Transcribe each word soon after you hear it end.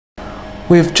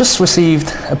We've just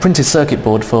received a printed circuit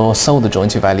board for solder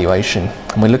joint evaluation,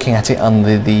 and we're looking at it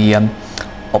under the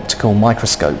optical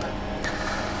microscope.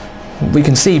 We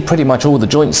can see pretty much all the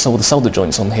joints, all the solder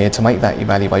joints on here to make that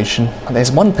evaluation. And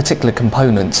there's one particular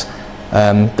component,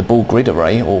 the ball grid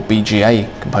array or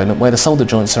BGA component, where the solder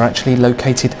joints are actually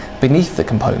located beneath the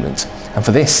component, and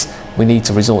for this we need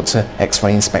to resort to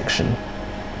X-ray inspection.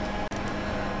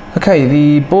 Okay,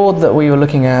 the board that we were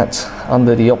looking at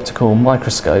under the optical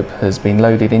microscope has been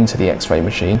loaded into the X-ray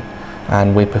machine,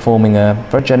 and we're performing a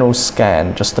very general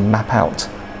scan just to map out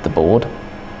the board.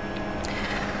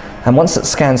 And once that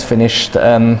scan's finished,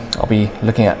 I'll be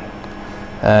looking at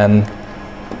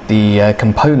the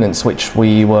components which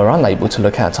we were unable to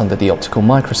look at under the optical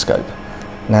microscope.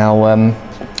 Now,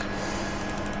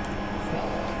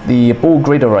 the ball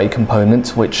grid array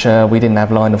component, which we didn't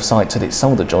have line of sight to its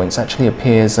solder joints, actually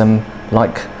appears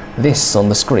like this on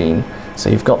the screen. So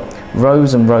you've got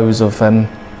rows and rows of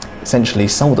essentially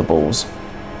solder balls.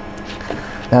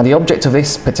 Now, the object of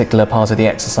this particular part of the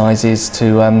exercise is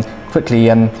to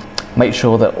quickly make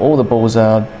sure that all the balls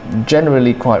are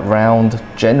generally quite round,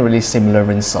 generally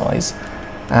similar in size.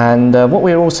 And what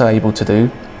we're also able to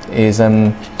do is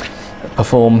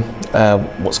perform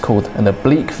what's called an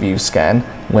oblique view scan,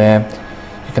 where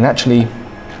you can actually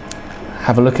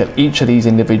have a look at each of these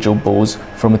individual balls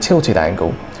from a tilted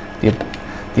angle.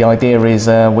 The idea is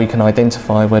we can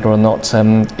identify whether or not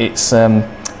it's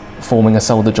forming a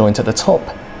solder joint at the top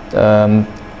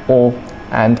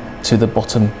and to the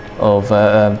bottom of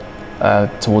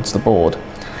towards the board.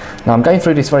 Now, I'm going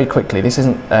through this very quickly. This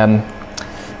isn't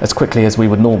as quickly as we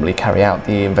would normally carry out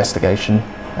the investigation,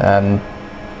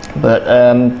 but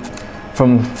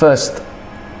from first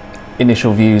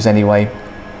initial views anyway,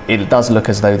 it does look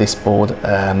as though this board,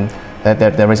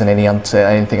 there isn't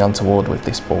anything untoward with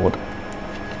this board.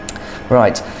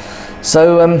 Right,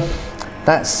 so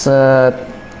that's the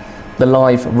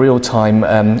live real-time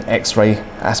X-ray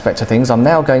aspect of things. I'm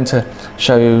now going to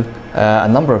show a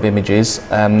number of images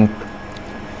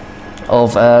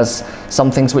of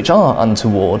some things which are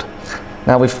untoward.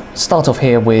 Now, we start off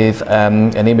here with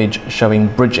an image showing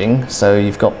bridging. So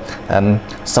you've got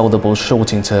solder balls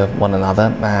shorting to one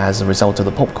another as a result of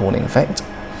the popcorning effect.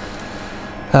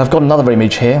 I've got another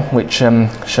image here which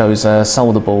shows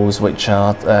solder balls which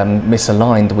are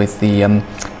misaligned with the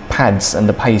pads and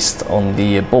the paste on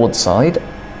the board side.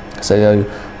 So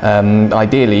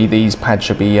ideally these pads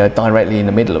should be directly in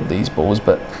the middle of these balls,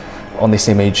 but on this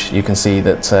image you can see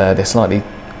that they're slightly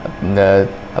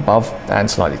above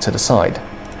and slightly to the side.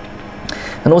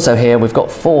 And also here we've got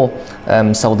 4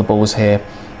 solder balls here.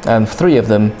 3 of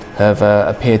them have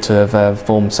appeared to have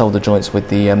formed solder joints with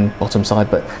the bottom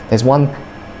side, but there's one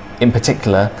in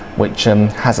particular which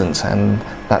hasn't, and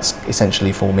that's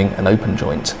essentially forming an open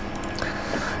joint.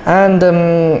 And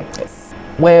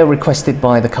where requested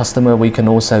by the customer, we can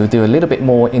also do a little bit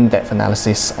more in-depth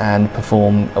analysis and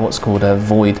perform what's called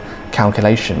void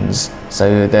calculations.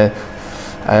 So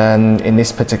in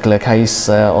this particular case,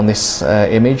 on this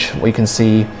image, we can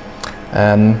see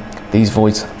these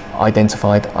voids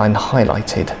identified and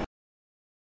highlighted.